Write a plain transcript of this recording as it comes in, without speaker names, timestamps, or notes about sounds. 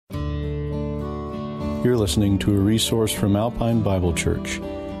You're listening to a resource from Alpine Bible Church.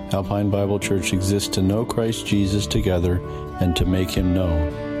 Alpine Bible Church exists to know Christ Jesus together and to make Him known.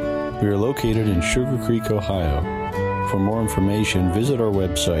 We are located in Sugar Creek, Ohio. For more information, visit our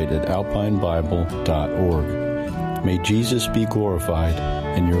website at alpinebible.org. May Jesus be glorified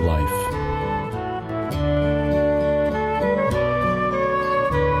in your life.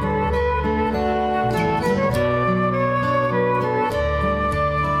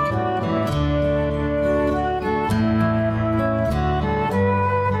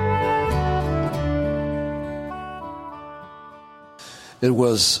 It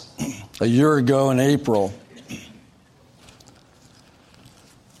was a year ago in April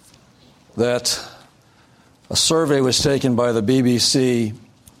that a survey was taken by the BBC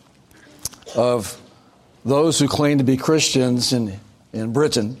of those who claim to be Christians in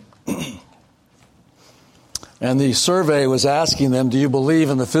Britain. And the survey was asking them, do you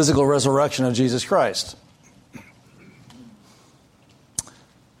believe in the physical resurrection of Jesus Christ?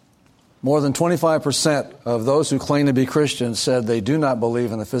 More than 25% of those who claim to be Christians said they do not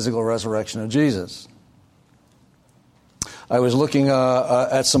believe in the physical resurrection of Jesus. I was looking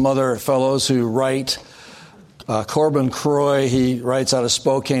at some other fellows who write. Corbin Croy, he writes out of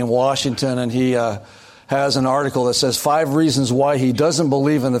Spokane, Washington, and he has an article that says 5 reasons why he doesn't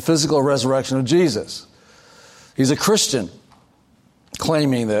believe in the physical resurrection of Jesus. He's a Christian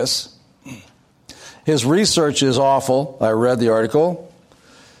claiming this. His research is awful. I read the article.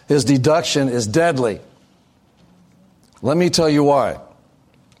 His deduction is deadly. Let me tell you why.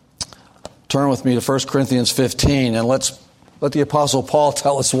 Turn with me to 1 Corinthians 15, and let the Apostle Paul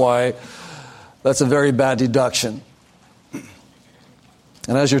tell us why that's a very bad deduction.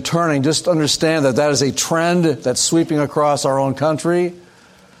 And as you're turning, just understand that that is a trend that's sweeping across our own country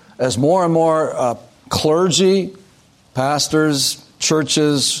as more and more clergy, pastors,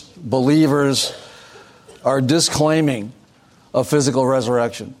 churches, believers are disclaiming of physical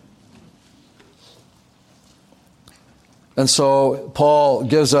resurrection. And so Paul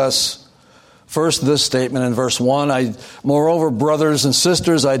gives us first this statement in verse 1. Moreover, brothers and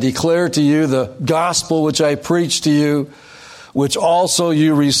sisters, I declare to you the gospel which I preached to you, which also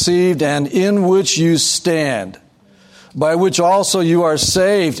you received and in which you stand, by which also you are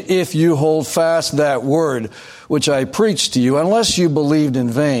saved, if you hold fast that word which I preached to you, unless you believed in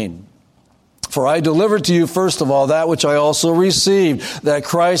vain. For I delivered to you, first of all, that which I also received, that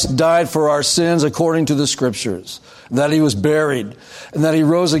Christ died for our sins according to the Scriptures, that He was buried, and that He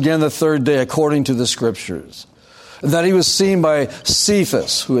rose again the third day according to the Scriptures, and that He was seen by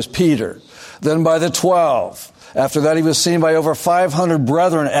Cephas, who is Peter, then by the 12. After that He was seen by over 500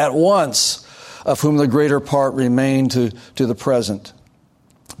 brethren at once, of whom the greater part remain to the present.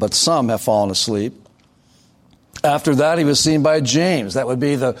 But some have fallen asleep. After that, He was seen by James. That would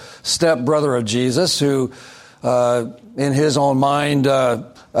be the stepbrother of Jesus, who, in his own mind,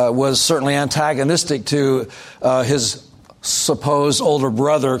 was certainly antagonistic to his supposed older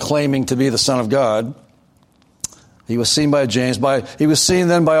brother claiming to be the Son of God. He was seen by James. He was seen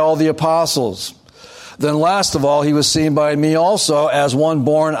then by all the apostles. Then last of all, He was seen by me also as one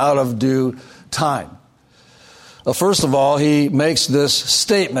born out of due time. Well, first of all, he makes this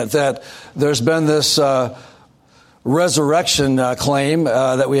statement that there's been this resurrection claim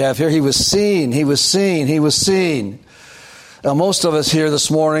that we have here. He was seen, He was seen, He was seen. Now, most of us here this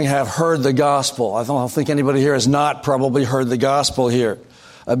morning have heard the gospel. I don't think anybody here has not probably heard the gospel here.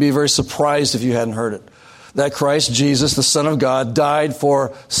 I'd be very surprised if you hadn't heard it. That Christ Jesus, the Son of God, died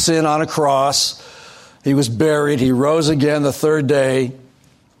for sin on a cross. He was buried. He rose again the third day.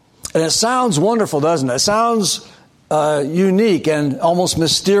 And it sounds wonderful, doesn't it? It sounds unique and almost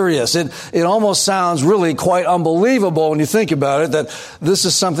mysterious. It almost sounds really quite unbelievable when you think about it, that this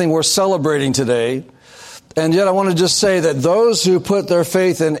is something we're celebrating today. And yet I want to just say that those who put their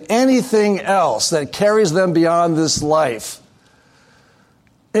faith in anything else that carries them beyond this life,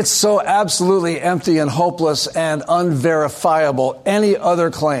 it's so absolutely empty and hopeless and unverifiable, any other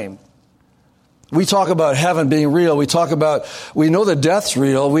claim. We talk about heaven being real. We know that death's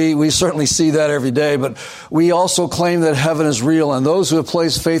real. We certainly see that every day, but we also claim that heaven is real, and those who have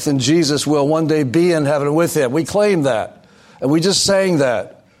placed faith in Jesus will one day be in heaven with Him. We claim that, and we just sang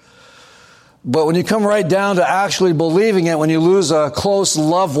that. But when you come right down to actually believing it, when you lose a close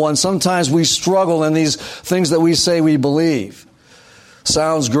loved one, sometimes we struggle in these things that we say we believe.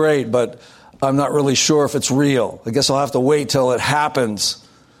 Sounds great, but I'm not really sure if it's real. I guess I'll have to wait till it happens,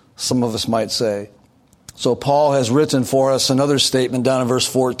 some of us might say. So Paul has written for us another statement down in verse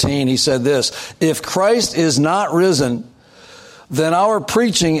 14. He said this, if Christ is not risen, then our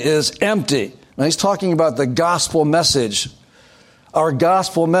preaching is empty. Now he's talking about the gospel message Our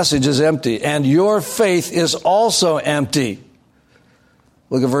gospel message is empty, and your faith is also empty.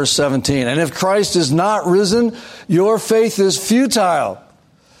 Look at verse 17. And if Christ is not risen, your faith is futile.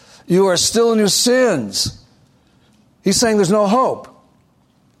 You are still in your sins. He's saying there's no hope.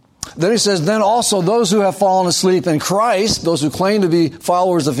 Then he says, then also those who have fallen asleep in Christ, those who claim to be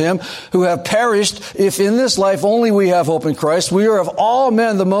followers of him, who have perished, if in this life only we have hope in Christ, we are of all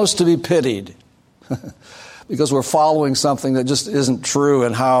men the most to be pitied. Because we're following something that just isn't true,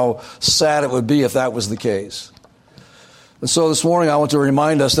 and how sad it would be if that was the case. And so this morning I want to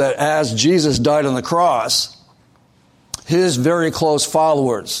remind us that as Jesus died on the cross, his very close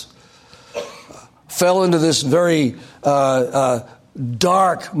followers fell into this very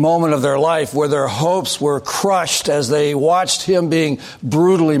dark moment of their life where their hopes were crushed as they watched him being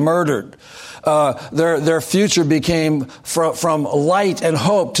brutally murdered. Their future became from light and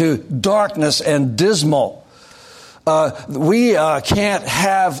hope to darkness and dismal. We can't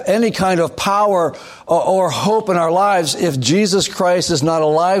have any kind of power or hope in our lives if Jesus Christ is not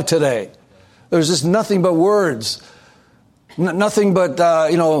alive today. There's just nothing but words. Nothing but,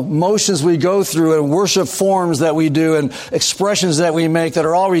 motions we go through and worship forms that we do and expressions that we make that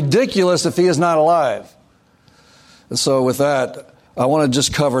are all ridiculous if he is not alive. And so with that, I want to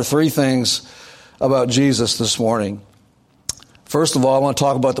just cover three things about Jesus this morning. First of all, I want to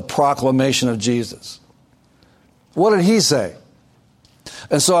talk about the proclamation of Jesus. What did he say?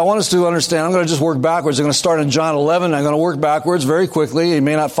 And so I want us to understand, I'm going to just work backwards. I'm going to start in John 11. I'm going to work backwards very quickly. You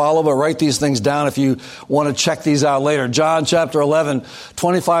may not follow, but write these things down if you want to check these out later. John chapter 11,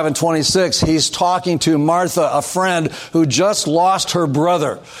 25 and 26. He's talking to Martha, a friend who just lost her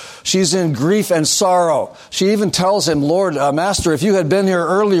brother. She's in grief and sorrow. She even tells him, Lord, Master, if you had been here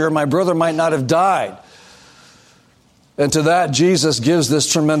earlier, my brother might not have died. And to that, Jesus gives this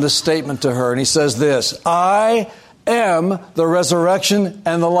tremendous statement to her. And he says this, I am the resurrection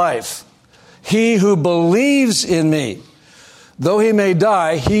and the life. He who believes in me, though he may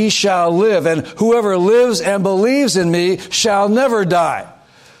die, he shall live. And whoever lives and believes in me shall never die.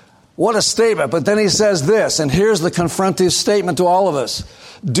 What a statement. But then he says this, and here's the confrontive statement to all of us.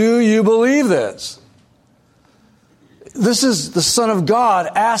 Do you believe this? This is the Son of God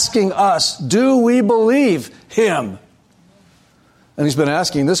asking us, do we believe him? And he's been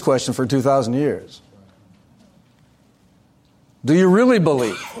asking this question for 2,000 years. Do you really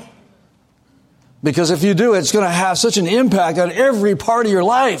believe? Because if you do, it's going to have such an impact on every part of your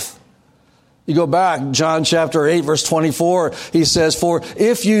life. You go back, John chapter 8, verse 24, he says, for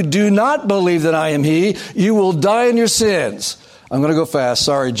if you do not believe that I am he, you will die in your sins. I'm going to go fast,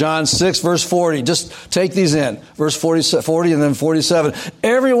 sorry. John 6, verse 40, just take these in. Verse 40 and then 47.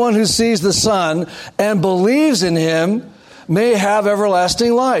 Everyone who sees the Son and believes in him may have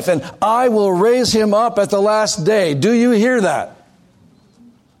everlasting life, and I will raise him up at the last day. Do you hear that?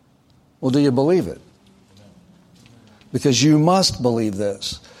 Well, do you believe it? Because you must believe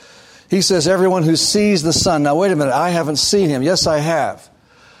this. He says, everyone who sees the Son. Now, wait a minute. I haven't seen him. Yes, I have.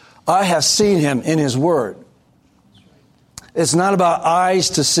 I have seen him in his word. It's not about eyes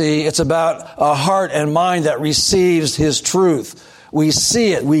to see. It's about a heart and mind that receives his truth. We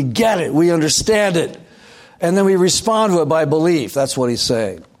see it. We get it. We understand it. And then we respond to it by belief. That's what he's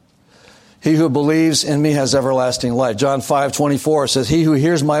saying. He who believes in me has everlasting life. John 5:24 says, he who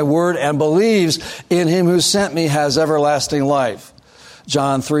hears my word and believes in him who sent me has everlasting life.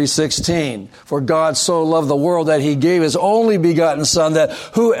 John 3:16, for God so loved the world that he gave his only begotten Son, that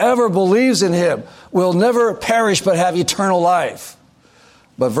whoever believes in him will never perish but have eternal life.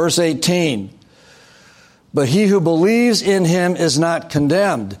 But verse 18, but he who believes in him is not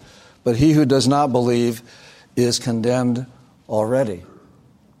condemned, but he who does not believe is condemned already.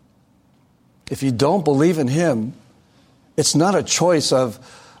 If you don't believe in him, it's not a choice of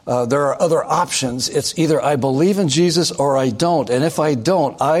there are other options. It's either I believe in Jesus or I don't. And if I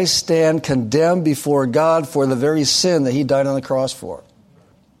don't, I stand condemned before God for the very sin that he died on the cross for.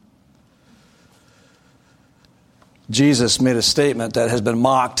 Jesus made a statement that has been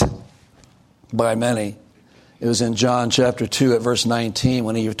mocked by many. It was in John chapter 2 at verse 19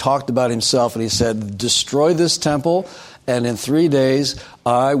 when he talked about himself and he said, destroy this temple and in 3 days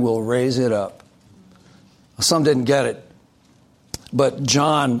I will raise it up. Some didn't get it. But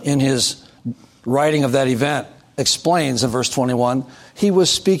John, in his writing of that event, explains in verse 21, he was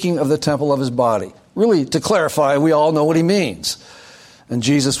speaking of the temple of his body. Really, to clarify, we all know what he means. And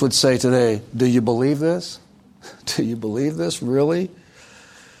Jesus would say today, do you believe this? Do you believe this, really?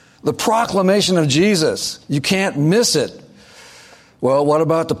 The proclamation of Jesus, you can't miss it. Well, what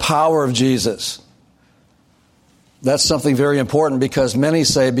about the power of Jesus? That's something very important because many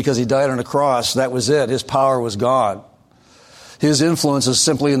say because he died on a cross, that was it. His power was gone. His influence is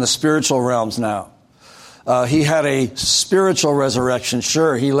simply in the spiritual realms now. He had a spiritual resurrection.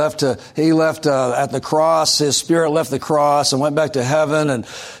 Sure, he left at the cross. His spirit left the cross and went back to heaven, and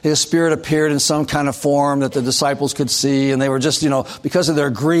his spirit appeared in some kind of form that the disciples could see, and they were just, because of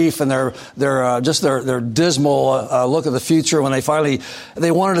their grief and their dismal look at the future, when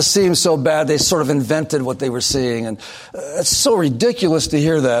they wanted to see him so bad, they sort of invented what they were seeing. And it's so ridiculous to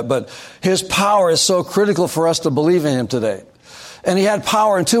hear that, but his power is so critical for us to believe in him today. And he had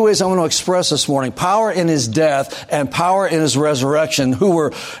power in two ways I want to express this morning. Power in his death and power in his resurrection,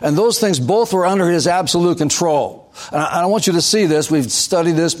 and those things both were under his absolute control. And I want you to see this. We've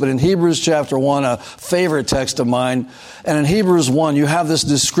studied this, but in Hebrews chapter 1, a favorite text of mine, and in Hebrews 1, you have this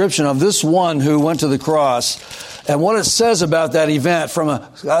description of this one who went to the cross and what it says about that event from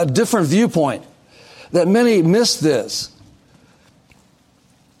a different viewpoint, that many miss this.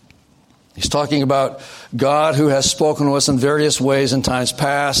 He's talking about God who has spoken to us in various ways in times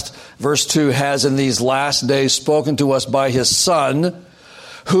past. Verse 2 has in these last days spoken to us by his Son,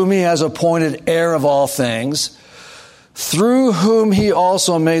 whom he has appointed heir of all things, through whom he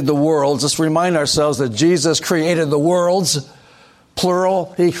also made the worlds. Let's remind ourselves that Jesus created the worlds,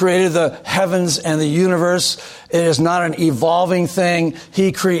 plural. He created the heavens and the universe. It is not an evolving thing.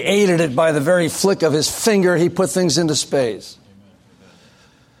 He created it by the very flick of his finger. He put things into space.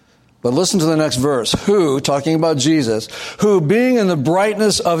 But listen to the next verse. Who, talking about Jesus, who being in the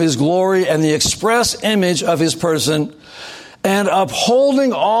brightness of his glory and the express image of his person, and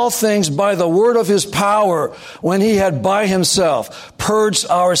upholding all things by the word of his power, when he had by himself purged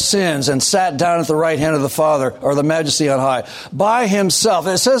our sins and sat down at the right hand of the Father, or the Majesty on high. By himself.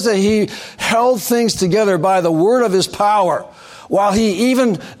 It says that he held things together by the word of his power. While he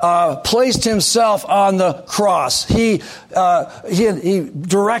even placed himself on the cross, he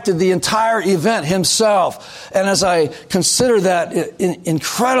directed the entire event himself. And as I consider that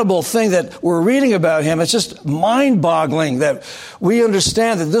incredible thing that we're reading about him, it's just mind-boggling that we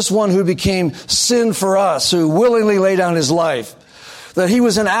understand that this one who became sin for us, who willingly laid down his life, that he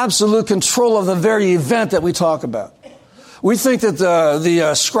was in absolute control of the very event that we talk about. We think that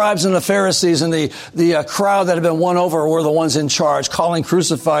the scribes and the Pharisees and the crowd that had been won over were the ones in charge, calling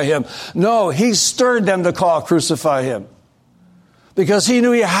crucify him. No, he stirred them to call crucify him. Because he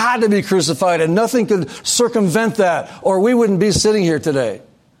knew he had to be crucified and nothing could circumvent that, or we wouldn't be sitting here today.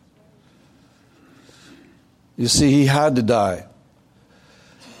 You see, he had to die.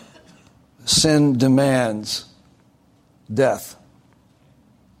 Sin demands death.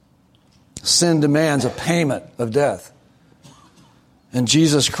 Sin demands a payment of death. And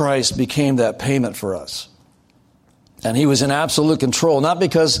Jesus Christ became that payment for us. And he was in absolute control, not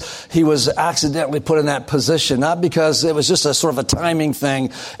because he was accidentally put in that position, not because it was just a sort of a timing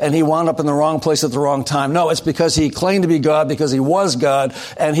thing and he wound up in the wrong place at the wrong time. No, it's because he claimed to be God, because he was God,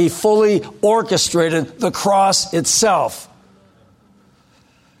 and he fully orchestrated the cross itself.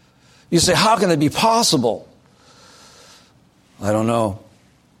 You say, how can it be possible? I don't know.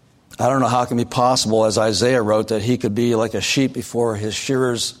 I don't know how it can be possible, as Isaiah wrote, that he could be like a sheep before his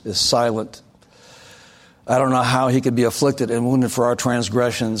shearers is silent. I don't know how he could be afflicted and wounded for our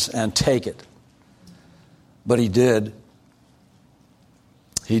transgressions and take it. But he did.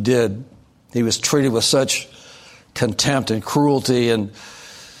 He did. He was treated with such contempt and cruelty. And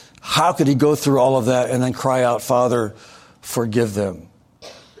how could he go through all of that and then cry out, Father, forgive them?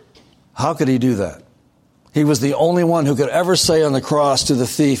 How could he do that? He was the only one who could ever say on the cross to the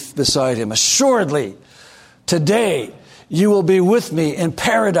thief beside him, assuredly, today you will be with me in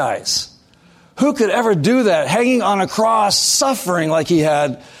paradise. Who could ever do that, hanging on a cross, suffering like he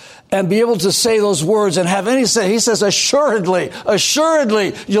had, and be able to say those words and have any say? He says, assuredly,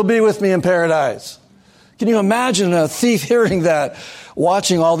 you'll be with me in paradise. Can you imagine a thief hearing that,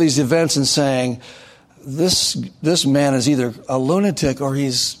 watching all these events and saying, this man is either a lunatic or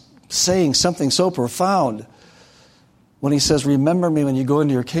he's saying something so profound. When he says, remember me when you go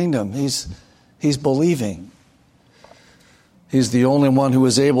into your kingdom, he's believing. He's the only one who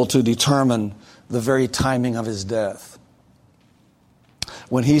was able to determine the very timing of his death.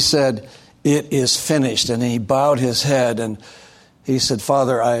 When he said, it is finished, and he bowed his head and he said,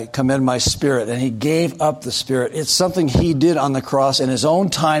 Father, I commend my spirit. And he gave up the spirit. It's something he did on the cross in his own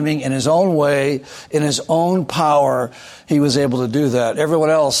timing, in his own way, in his own power. He was able to do that.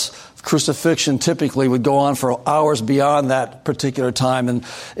 Everyone else, crucifixion typically would go on for hours beyond that particular time. And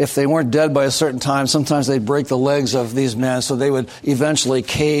if they weren't dead by a certain time, sometimes they'd break the legs of these men. So they would eventually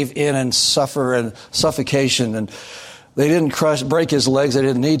cave in and suffer and suffocation. And they didn't break his legs. They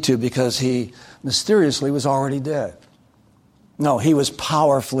didn't need to, because he mysteriously was already dead. No, he was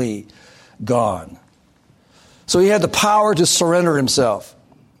powerfully gone. So he had the power to surrender himself.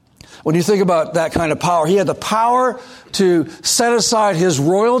 When you think about that kind of power, he had the power to set aside his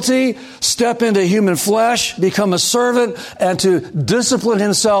royalty, step into human flesh, become a servant, and to discipline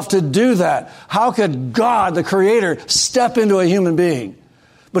himself to do that. How could God, the Creator, step into a human being?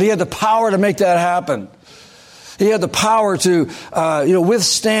 But he had the power to make that happen. He had the power to,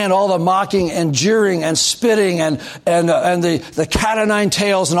 withstand all the mocking and jeering and spitting and the cat o' nine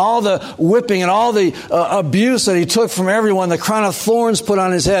tails and all the whipping and all the abuse that he took from everyone, the crown of thorns put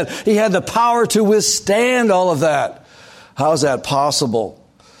on his head. He had the power to withstand all of that. How is that possible?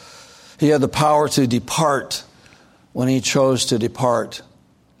 He had the power to depart when he chose to depart.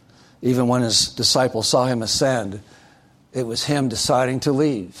 Even when his disciples saw him ascend, it was him deciding to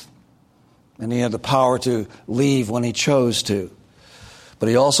leave. And he had the power to leave when he chose to. But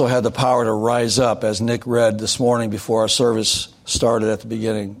he also had the power to rise up, as Nick read this morning before our service started at the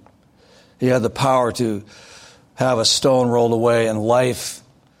beginning. He had the power to have a stone rolled away and life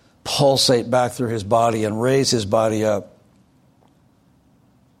pulsate back through his body and raise his body up.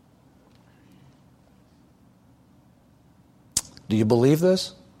 Do you believe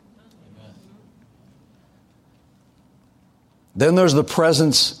this? Amen. Then there's the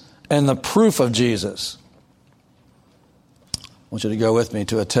presence and the proof of Jesus. I want you to go with me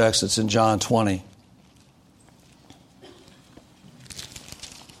to a text that's in John 20.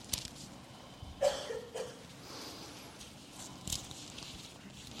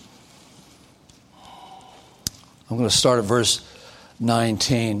 I'm going to start at verse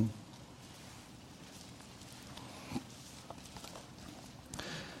 19.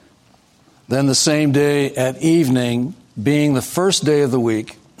 Then the same day at evening, being the first day of the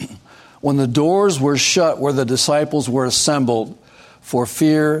week, when the doors were shut where the disciples were assembled for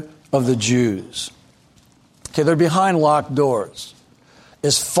fear of the Jews. Okay, they're behind locked doors.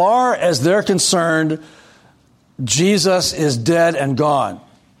 As far as they're concerned, Jesus is dead and gone.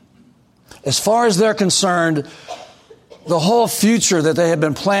 As far as they're concerned, the whole future that they had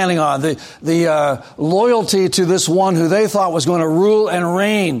been planning on, the loyalty to this one who they thought was going to rule and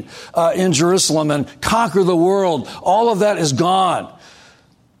reign in Jerusalem and conquer the world, all of that is gone.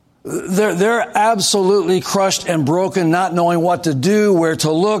 They're absolutely crushed and broken, not knowing what to do, where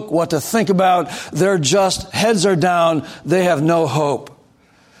to look, what to think about. They're just, heads are down. They have no hope.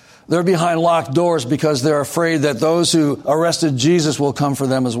 They're behind locked doors because they're afraid that those who arrested Jesus will come for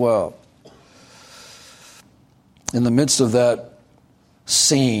them as well. In the midst of that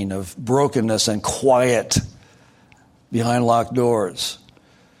scene of brokenness and quiet behind locked doors,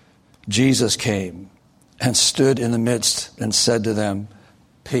 Jesus came and stood in the midst and said to them,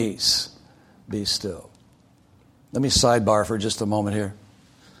 "Peace, be still." Let me sidebar for just a moment here.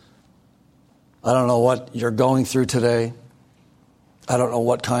 I don't know what you're going through today. I don't know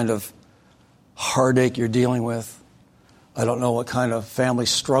what kind of heartache you're dealing with. I don't know what kind of family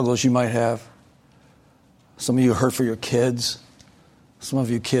struggles you might have. Some of you hurt for your kids. Some of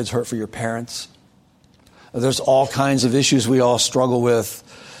you kids hurt for your parents. There's all kinds of issues we all struggle with,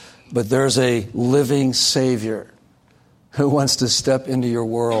 but there's a living Savior who wants to step into your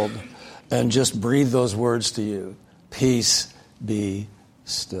world and just breathe those words to you. Peace, be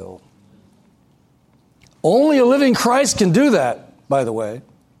still. Only a living Christ can do that, by the way.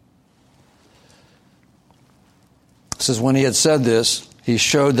 It says, when he had said this, he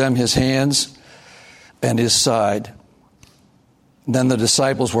showed them his hands and his side. And then the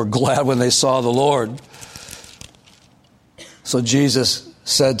disciples were glad when they saw the Lord. So Jesus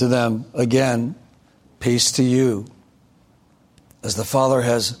said to them again, "Peace to you. As the Father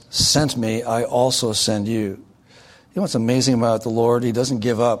has sent me, I also send you." You know what's amazing about the Lord? He doesn't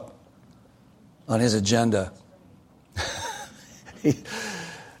give up on his agenda.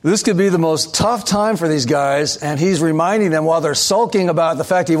 This could be the most tough time for these guys, and he's reminding them while they're sulking about the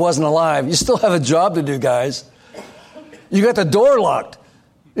fact he wasn't alive. You still have a job to do, guys. You got the door locked.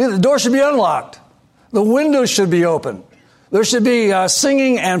 The door should be unlocked. The windows should be open. There should be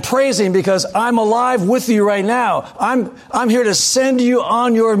singing and praising because I'm alive with you right now. I'm here to send you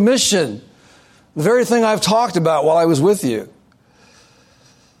on your mission. The very thing I've talked about while I was with you.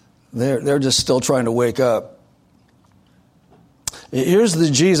 They're just still trying to wake up. Here's the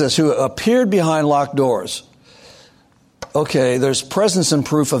Jesus who appeared behind locked doors. Okay, there's presence and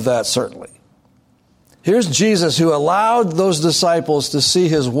proof of that, certainly. Here's Jesus who allowed those disciples to see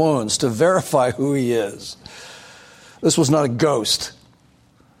his wounds, to verify who he is. This was not a ghost.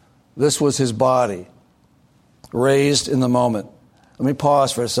 This was his body, raised in the moment. Let me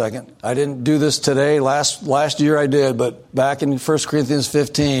pause for a second. I didn't do this today. Last year I did, but back in 1 Corinthians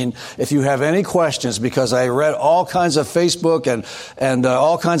 15, if you have any questions, because I read all kinds of Facebook and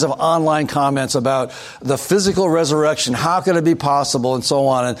all kinds of online comments about the physical resurrection, how could it be possible, and so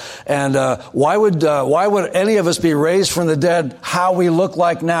on, and why would any of us be raised from the dead how we look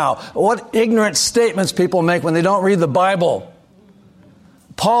like now? What ignorant statements people make when they don't read the Bible.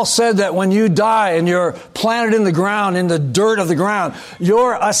 Paul said that when you die and you're planted in the ground, in the dirt of the ground,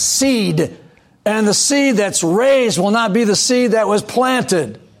 you're a seed. And the seed that's raised will not be the seed that was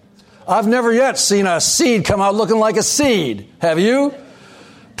planted. I've never yet seen a seed come out looking like a seed. Have you?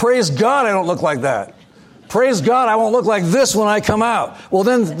 Praise God, I don't look like that. Praise God, I won't look like this when I come out. Well,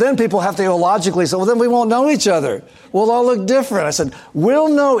 then people have to logically say, well, then we won't know each other. We'll all look different. I said, we'll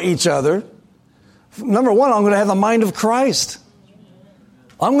know each other. Number one, I'm going to have the mind of Christ.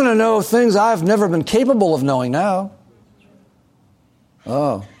 I'm going to know things I've never been capable of knowing now.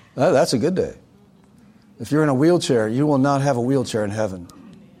 Oh, that's a good day. If you're in a wheelchair, you will not have a wheelchair in heaven.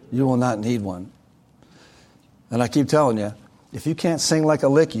 You will not need one. And I keep telling you, if you can't sing like a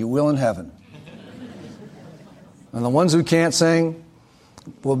lick, you will in heaven. And the ones who can't sing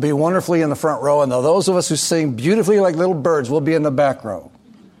will be wonderfully in the front row, and those of us who sing beautifully like little birds will be in the back row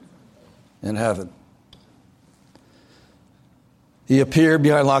in heaven. He appeared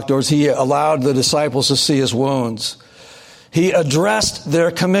behind locked doors. He allowed the disciples to see his wounds. He addressed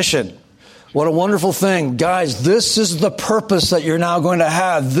their commission. What a wonderful thing. Guys, this is the purpose that you're now going to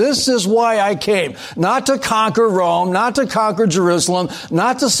have. This is why I came. Not to conquer Rome, not to conquer Jerusalem,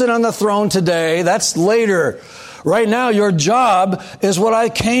 not to sit on the throne today. That's later. Right now, your job is what I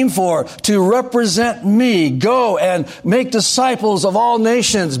came for, to represent me. Go and make disciples of all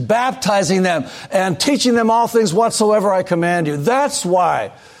nations, baptizing them and teaching them all things whatsoever I command you. That's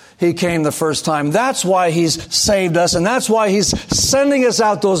why he came the first time. That's why he's saved us, and that's why he's sending us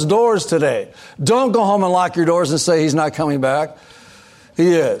out those doors today. Don't go home and lock your doors and say he's not coming back. He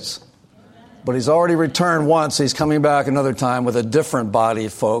is. But he's already returned once. He's coming back another time with a different body,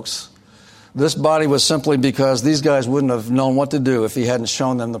 folks. This body was simply because these guys wouldn't have known what to do if he hadn't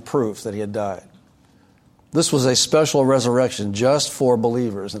shown them the proof that he had died. This was a special resurrection just for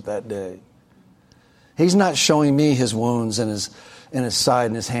believers at that day. He's not showing me his wounds in his side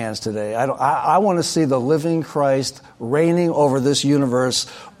and his hands today. I want to see the living Christ reigning over this universe,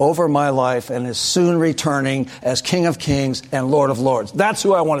 over my life, and is soon returning as King of Kings and Lord of Lords. That's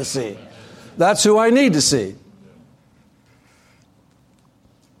who I want to see. That's who I need to see.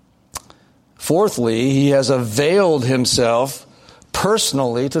 Fourthly, he has availed himself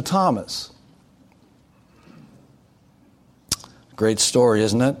personally to Thomas. Great story,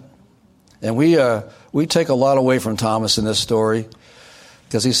 isn't it? And we take a lot away from Thomas in this story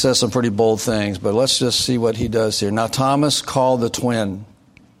because he says some pretty bold things. But let's just see what he does here. Now, Thomas, called the twin,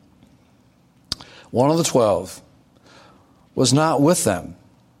 one of the 12, was not with them.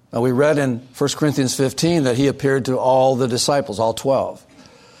 Now, we read in 1 Corinthians 15 that he appeared to all the disciples, all 12.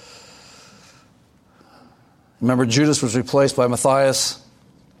 Remember, Judas was replaced by Matthias,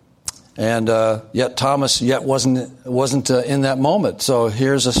 and yet Thomas wasn't in that moment. So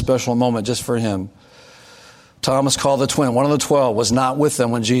here's a special moment just for him. Thomas, called the twin, one of the 12, was not with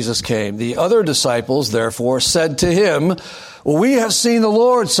them when Jesus came. The other disciples, therefore, said to him, we have seen the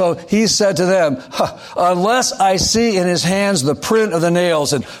Lord. So he said to them, unless I see in his hands the print of the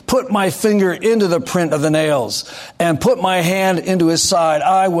nails, and put my finger into the print of the nails, and put my hand into his side,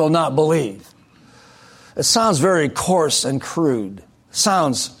 I will not believe. It sounds very coarse and crude. It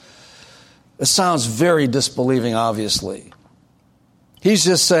sounds very disbelieving, obviously. He's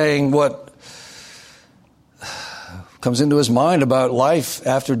just saying what comes into his mind about life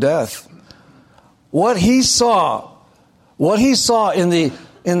after death. What he saw in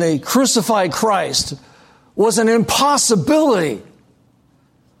the crucified Christ was an impossibility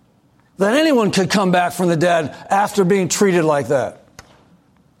that anyone could come back from the dead after being treated like that.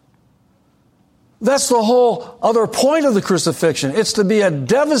 That's the whole other point of the crucifixion. It's to be a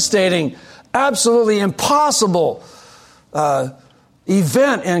devastating, absolutely impossible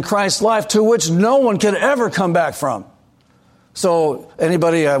event in Christ's life to which no one could ever come back from. So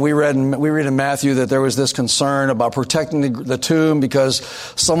anybody, we read in Matthew that there was this concern about protecting the tomb because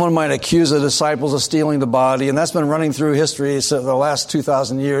someone might accuse the disciples of stealing the body, and that's been running through history the last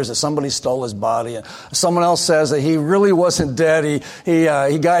 2,000 years that somebody stole his body. And someone else says that he really wasn't dead.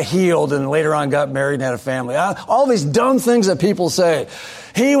 He got healed and later on got married and had a family. All these dumb things that people say.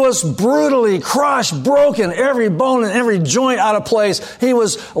 He was brutally crushed, broken, every bone and every joint out of place. He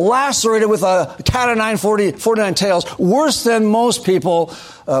was lacerated with a cat of 49 tails, worse than most people.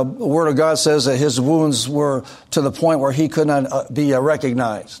 The Word of God says that his wounds were to the point where he could not be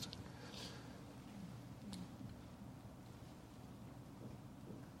recognized.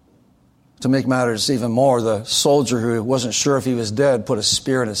 To make matters even more, the soldier who wasn't sure if he was dead put a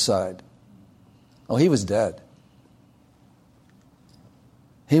spear in his side. Oh, he was dead.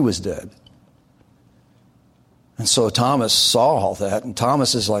 He was dead. And so Thomas saw all that, and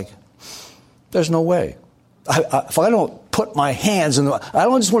Thomas is like, there's no way. If I don't put my hands in I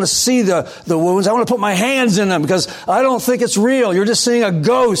don't just want to see the wounds, I want to put my hands in them because I don't think it's real. You're just seeing a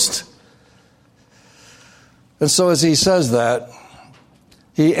ghost. And so as he says that,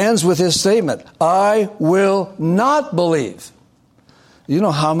 he ends with his statement, I will not believe. You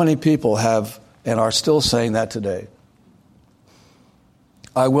know how many people have and are still saying that today?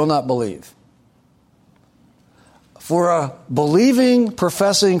 I will not believe. For a believing,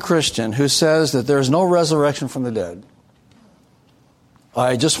 professing Christian who says that there's no resurrection from the dead,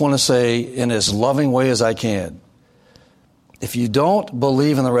 I just want to say in as loving way as I can, if you don't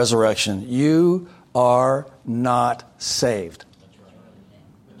believe in the resurrection, you are not saved.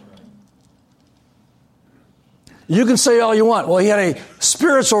 You can say all you want. Well, he had a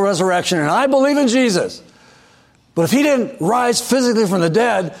spiritual resurrection, and I believe in Jesus. But if he didn't rise physically from the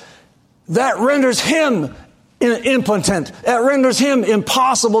dead, that renders him impotent. That renders him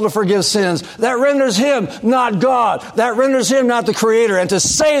impossible to forgive sins. That renders him not God. That renders him not the Creator. And to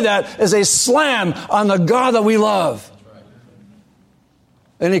say that is a slam on the God that we love.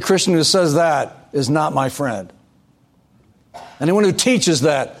 Any Christian who says that is not my friend. Anyone who teaches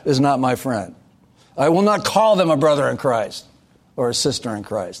that is not my friend. I will not call them a brother in Christ or a sister in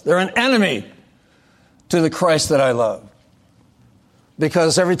Christ. They're an enemy to the Christ that I love.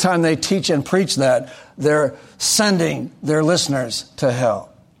 Because every time they teach and preach that, they're sending their listeners to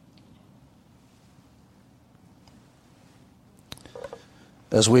hell.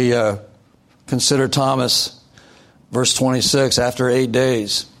 As we consider Thomas, verse 26, after 8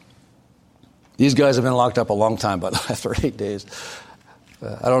 days. These guys have been locked up a long time, but after 8 days.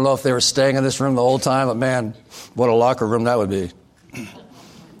 I don't know if they were staying in this room the whole time, but man, what a locker room that would be.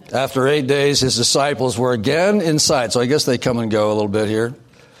 After 8 days, his disciples were again inside. So I guess they come and go a little bit here.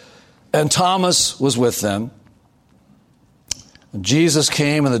 And Thomas was with them. And Jesus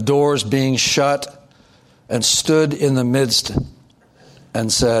came, and the doors being shut, and stood in the midst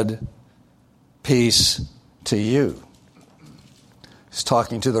and said, peace to you. He's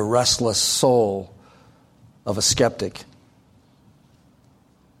talking to the restless soul of a skeptic.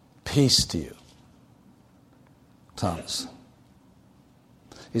 Peace to you, Thomas.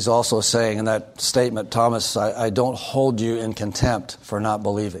 He's also saying in that statement, Thomas, I don't hold you in contempt for not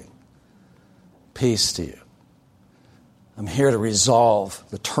believing. Peace to you. I'm here to resolve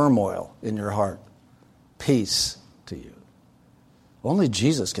the turmoil in your heart. Peace to you. Only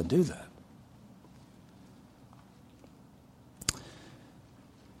Jesus can do that.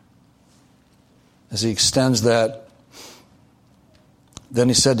 As he extends that, then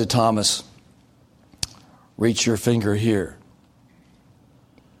he said to Thomas, reach your finger here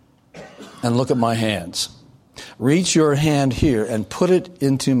and look at my hands. Reach your hand here and put it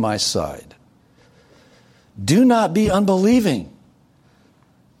into my side. Do not be unbelieving,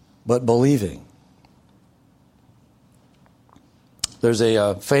 but believing. There's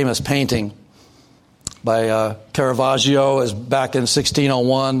a famous painting by Caravaggio, as back in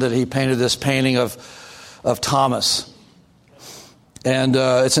 1601, that he painted this painting of Thomas. And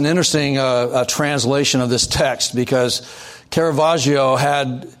it's an interesting translation of this text, because Caravaggio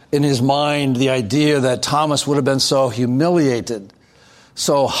had in his mind the idea that Thomas would have been so humiliated,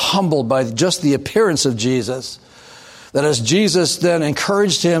 so humbled by just the appearance of Jesus, that as Jesus then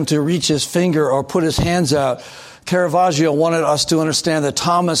encouraged him to reach his finger or put his hands out, Caravaggio wanted us to understand that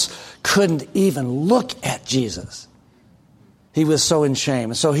Thomas couldn't even look at Jesus. He was so in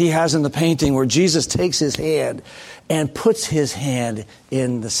shame. And so he has in the painting where Jesus takes his hand and puts his hand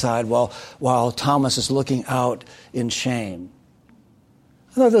in the side while Thomas is looking out in shame.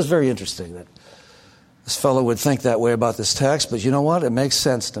 I thought that was very interesting that this fellow would think that way about this text, but you know what? It makes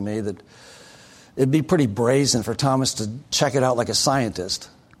sense to me that it'd be pretty brazen for Thomas to check it out like a scientist.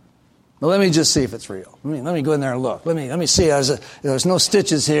 Well, let me just see if it's real. Let me go in there and look. Let me see. There's no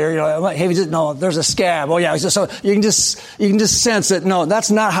stitches here. No, there's a scab. Oh yeah. So you can just sense it. No,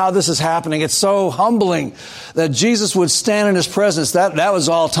 that's not how this is happening. It's so humbling that Jesus would stand in his presence. That was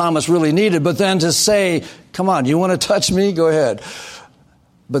all Thomas really needed. But then to say, "Come on, you want to touch me? Go ahead."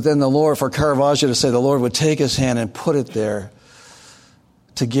 But then the Lord, for Caravaggio to say, the Lord would take his hand and put it there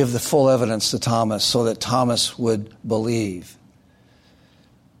to give the full evidence to Thomas so that Thomas would believe.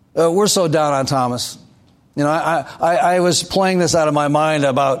 We're so down on Thomas. You know, I was playing this out of my mind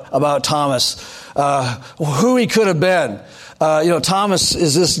about Thomas, who he could have been. Thomas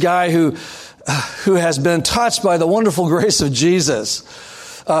is this guy who has been touched by the wonderful grace of Jesus.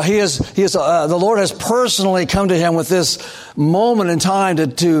 The Lord has personally come to him with this moment in time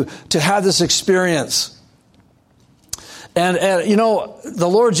to have this experience. And the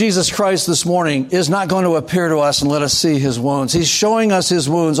Lord Jesus Christ this morning is not going to appear to us and let us see his wounds. He's showing us his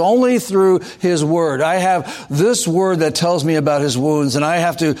wounds only through his word. I have this word that tells me about his wounds, and I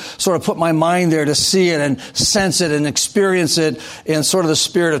have to sort of put my mind there to see it and sense it and experience it in sort of the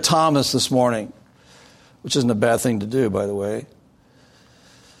spirit of Thomas this morning, which isn't a bad thing to do, by the way.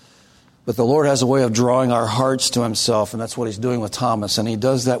 But the Lord has a way of drawing our hearts to himself, and that's what he's doing with Thomas, and he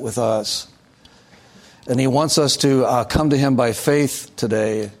does that with us. And he wants us to come to him by faith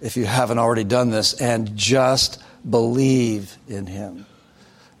today, if you haven't already done this, and just believe in him.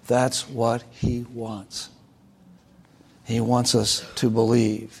 That's what he wants. He wants us to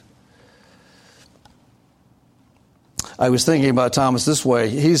believe. I was thinking about Thomas this way.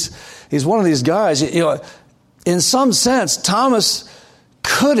 He's one of these guys, in some sense, Thomas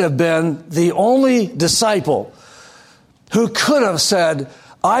could have been the only disciple who could have said,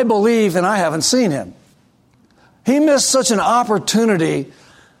 I believe and I haven't seen him. He missed such an opportunity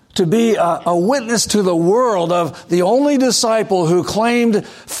to be a witness to the world of the only disciple who claimed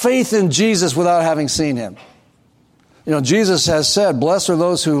faith in Jesus without having seen him. Jesus has said, blessed are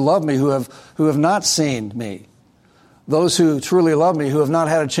those who love me, who have not seen me. Those who truly love me, who have not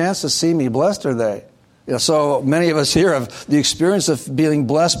had a chance to see me, blessed are they. So many of us here have the experience of being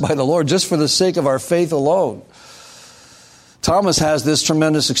blessed by the Lord just for the sake of our faith alone. Thomas has this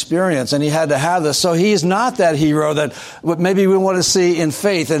tremendous experience, and he had to have this. So he's not that hero that maybe we want to see in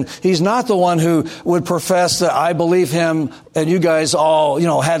faith, and he's not the one who would profess that I believe him, and you guys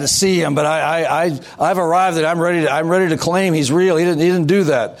all had to see him. But I've arrived at I'm ready to claim he's real. He didn't do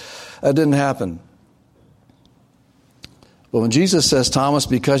that. That didn't happen. But when Jesus says, Thomas,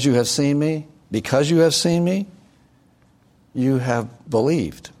 because you have seen me, you have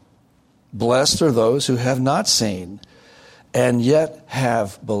believed. Blessed are those who have not seen and yet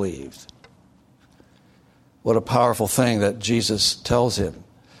have believed. What a powerful thing that Jesus tells him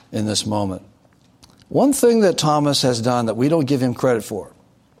in this moment. One thing that Thomas has done that we don't give him credit for,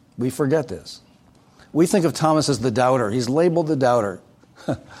 we forget this. We think of Thomas as the doubter. He's labeled the doubter.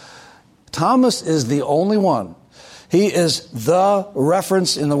 Thomas is the only one. He is the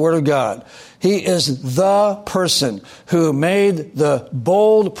reference in the Word of God. He is the person who made the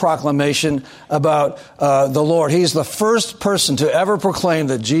bold proclamation about the Lord. He's the first person to ever proclaim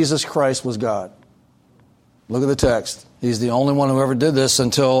that Jesus Christ was God. Look at the text. He's the only one who ever did this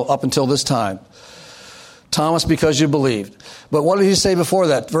up until this time. Thomas, because you believed. But what did he say before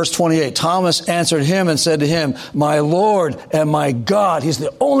that? Verse 28, Thomas answered him and said to him, my Lord and my God. He's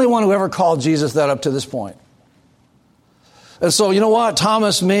the only one who ever called Jesus that up to this point. And so, you know what?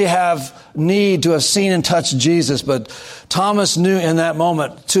 Thomas may have need to have seen and touched Jesus, but Thomas knew in that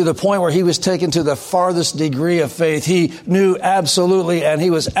moment, to the point where he was taken to the farthest degree of faith, he knew absolutely, and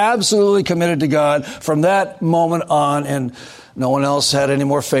he was absolutely committed to God from that moment on, and no one else had any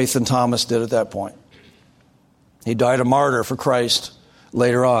more faith than Thomas did at that point. He died a martyr for Christ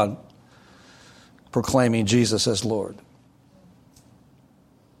later on, proclaiming Jesus as Lord.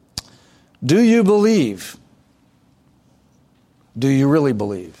 Do you believe? Do you really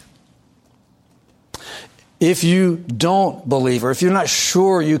believe? If you don't believe, or if you're not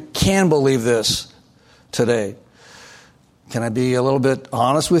sure you can believe this today, can I be a little bit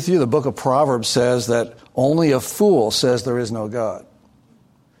honest with you? The book of Proverbs says that only a fool says there is no God.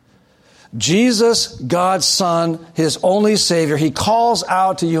 Jesus, God's Son, his only Savior, he calls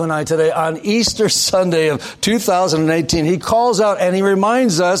out to you and I today on Easter Sunday of 2018. He calls out and he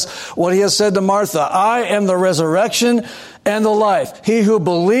reminds us what he has said to Martha. I am the resurrection and the life. He who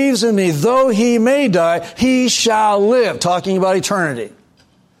believes in me, though he may die, he shall live. Talking about eternity.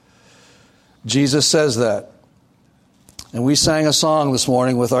 Jesus says that. And we sang a song this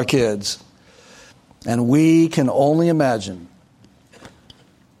morning with our kids. And we can only imagine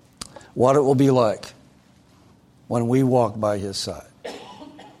what it will be like when we walk by his side.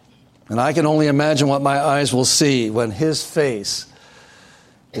 And I can only imagine what my eyes will see when his face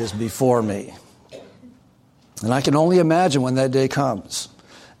is before me. And I can only imagine when that day comes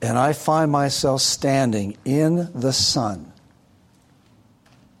and I find myself standing in the sun.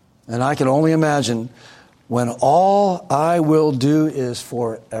 And I can only imagine when all I will do is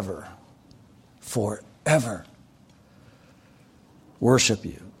forever. Forever. worship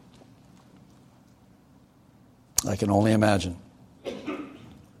you. I can only imagine.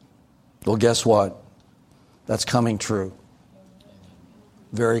 Well, guess what? That's coming true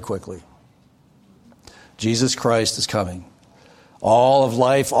very quickly. Jesus Christ is coming. All of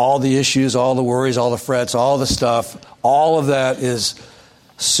life, all the issues, all the worries, all the frets, all the stuff, all of that is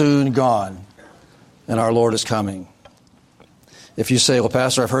soon gone. And our Lord is coming. If you say, well,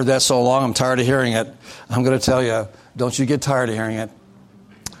 Pastor, I've heard that so long, I'm tired of hearing it. I'm going to tell you, don't you get tired of hearing it.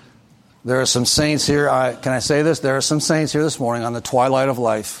 There are some saints here. Can I say this? There are some saints here this morning on the twilight of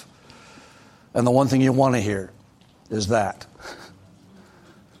life. And the one thing you want to hear is that.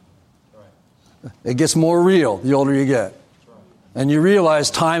 It gets more real the older you get. And you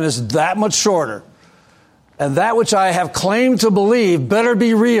realize time is that much shorter. And that which I have claimed to believe better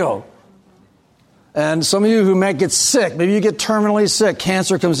be real. And some of you who might get sick, maybe you get terminally sick,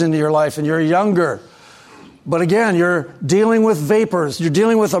 cancer comes into your life and you're younger. But again, you're dealing with vapors. You're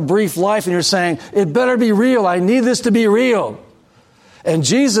dealing with a brief life and you're saying, it better be real. I need this to be real. And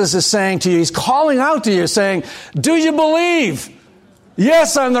Jesus is saying to you, He's calling out to you saying, do you believe?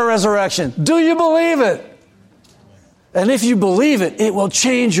 Yes, I'm the resurrection. Do you believe it? And if you believe it, it will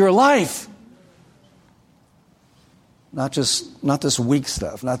change your life. Not this weak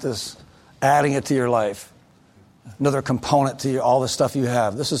stuff, not this adding it to your life. Another component to all the stuff you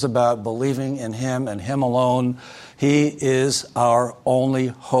have. This is about believing in Him and Him alone. He is our only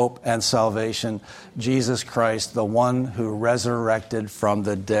hope and salvation. Jesus Christ, the one who resurrected from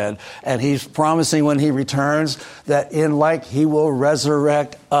the dead. And He's promising when He returns that in like He will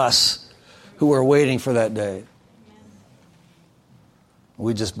resurrect us who are waiting for that day.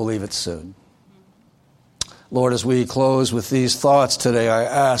 We just believe it soon. Lord, as we close with these thoughts today, I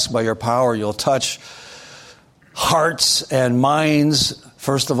ask by your power you'll touch hearts and minds.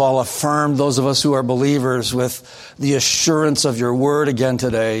 First of all, affirm those of us who are believers with the assurance of your word again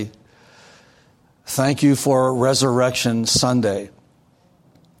today. Thank you for Resurrection Sunday.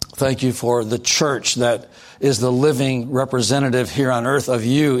 Thank you for the church that is the living representative here on earth of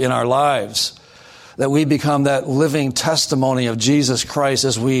you in our lives. That we become that living testimony of Jesus Christ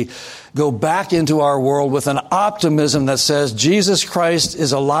as we go back into our world with an optimism that says Jesus Christ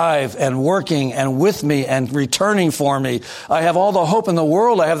is alive and working and with me and returning for me. I have all the hope in the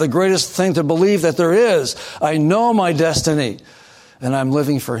world. I have the greatest thing to believe that there is. I know my destiny and I'm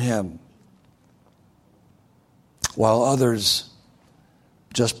living for Him. While others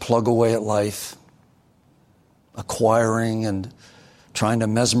just plug away at life, acquiring and trying to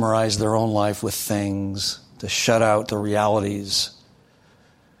mesmerize their own life with things to shut out the realities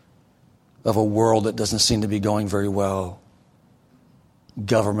of a world that doesn't seem to be going very well.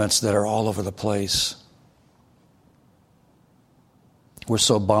 Governments that are all over the place. We're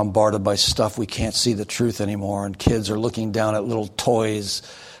so bombarded by stuff we can't see the truth anymore, and kids are looking down at little toys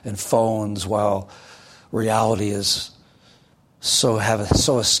and phones while reality is so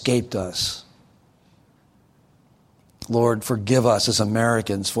escaped us. Lord, forgive us as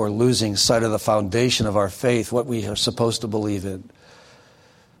Americans for losing sight of the foundation of our faith, what we are supposed to believe in.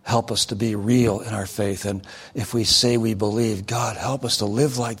 Help us to be real in our faith. And if we say we believe, God, help us to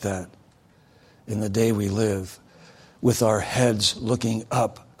live like that in the day we live, with our heads looking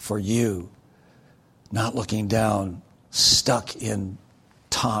up for you, not looking down, stuck in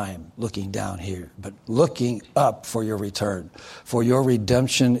time, looking down here, but looking up for your return. For your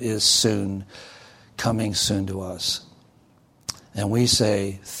redemption is soon, coming soon to us. And we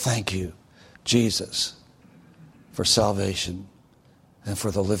say, thank you, Jesus, for salvation and for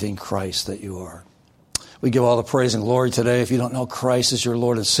the living Christ that you are. We give all the praise and glory today. If you don't know Christ as your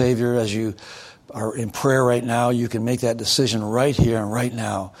Lord and Savior, as you are in prayer right now, you can make that decision right here and right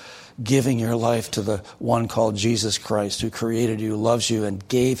now, giving your life to the one called Jesus Christ, who created you, loves you, and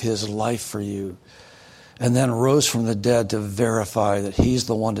gave His life for you, and then rose from the dead to verify that He's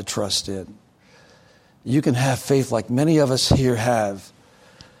the one to trust in. You can have faith like many of us here have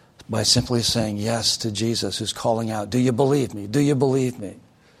by simply saying yes to Jesus, who's calling out, do you believe me? Do you believe me?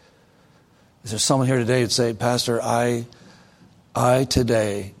 Is there someone here today who'd say, Pastor, I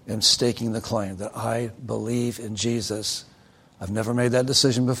today am staking the claim that I believe in Jesus. I've never made that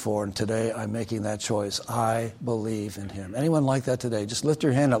decision before, and today I'm making that choice. I believe in Him. Anyone like that today? Just lift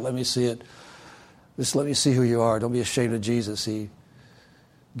your hand up. Let me see it. Just let me see who you are. Don't be ashamed of Jesus. He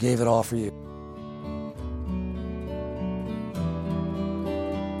gave it all for you.